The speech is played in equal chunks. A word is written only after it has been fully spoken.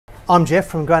I'm Geoff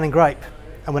from Grain and Grape,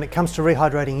 and when it comes to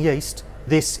rehydrating yeast,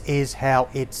 this is how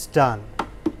it's done.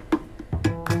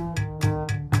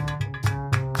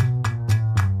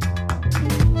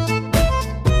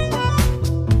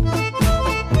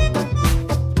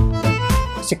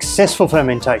 Successful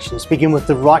fermentations begin with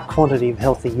the right quantity of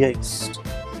healthy yeast.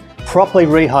 Properly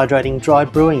rehydrating dry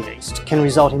brewing yeast can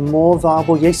result in more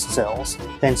viable yeast cells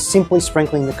than simply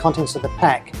sprinkling the contents of the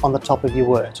pack on the top of your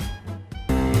wort.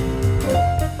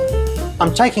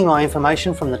 I'm taking my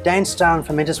information from the Dan Star and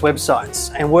Fermenters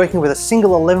websites and working with a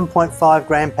single 11.5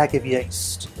 gram pack of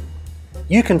yeast.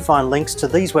 You can find links to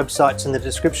these websites in the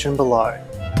description below.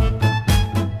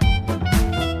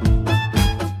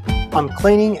 I'm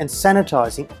cleaning and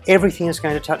sanitising everything that's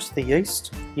going to touch the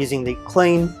yeast using the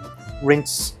clean,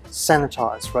 rinse,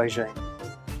 sanitise regime.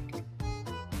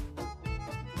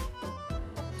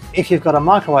 If you've got a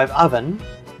microwave oven,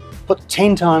 put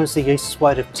 10 times the yeast's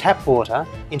weight of tap water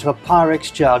into a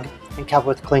Pyrex jug and cover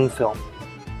with cling film.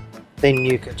 Then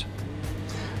nuke it.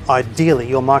 Ideally,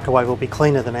 your microwave will be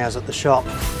cleaner than ours at the shop.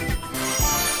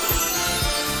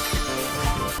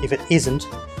 If it isn't,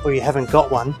 or you haven't got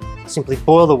one, simply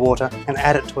boil the water and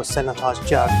add it to a sanitised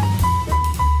jug.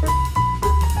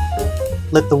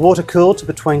 Let the water cool to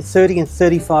between 30 and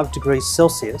 35 degrees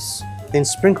Celsius, then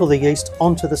sprinkle the yeast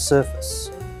onto the surface.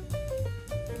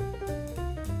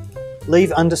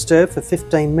 Leave undisturbed for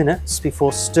 15 minutes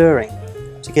before stirring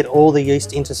to get all the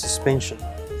yeast into suspension.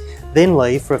 Then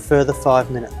leave for a further 5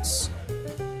 minutes.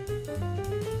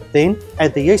 Then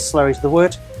add the yeast slurry to the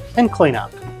wort and clean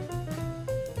up.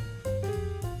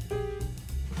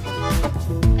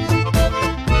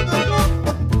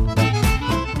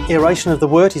 Aeration of the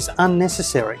wort is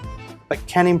unnecessary, but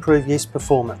can improve yeast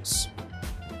performance.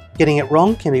 Getting it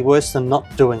wrong can be worse than not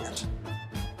doing it.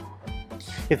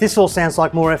 If this all sounds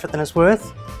like more effort than it's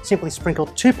worth, simply sprinkle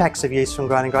 2 packs of yeast from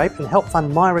Grain and Grape and help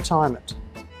fund my retirement.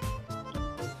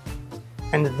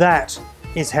 And that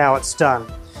is how it's done.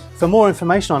 For more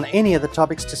information on any of the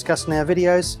topics discussed in our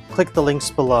videos, click the links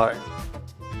below.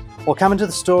 Or come into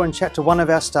the store and chat to one of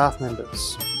our staff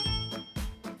members.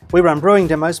 We run brewing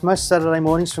demos most Saturday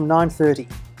mornings from 9:30.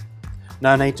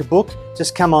 No need to book,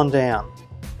 just come on down.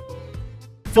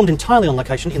 Filmed entirely on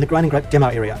location in the Grain and Grape demo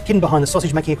area, hidden behind the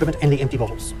sausage making equipment and the empty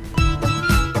bottles.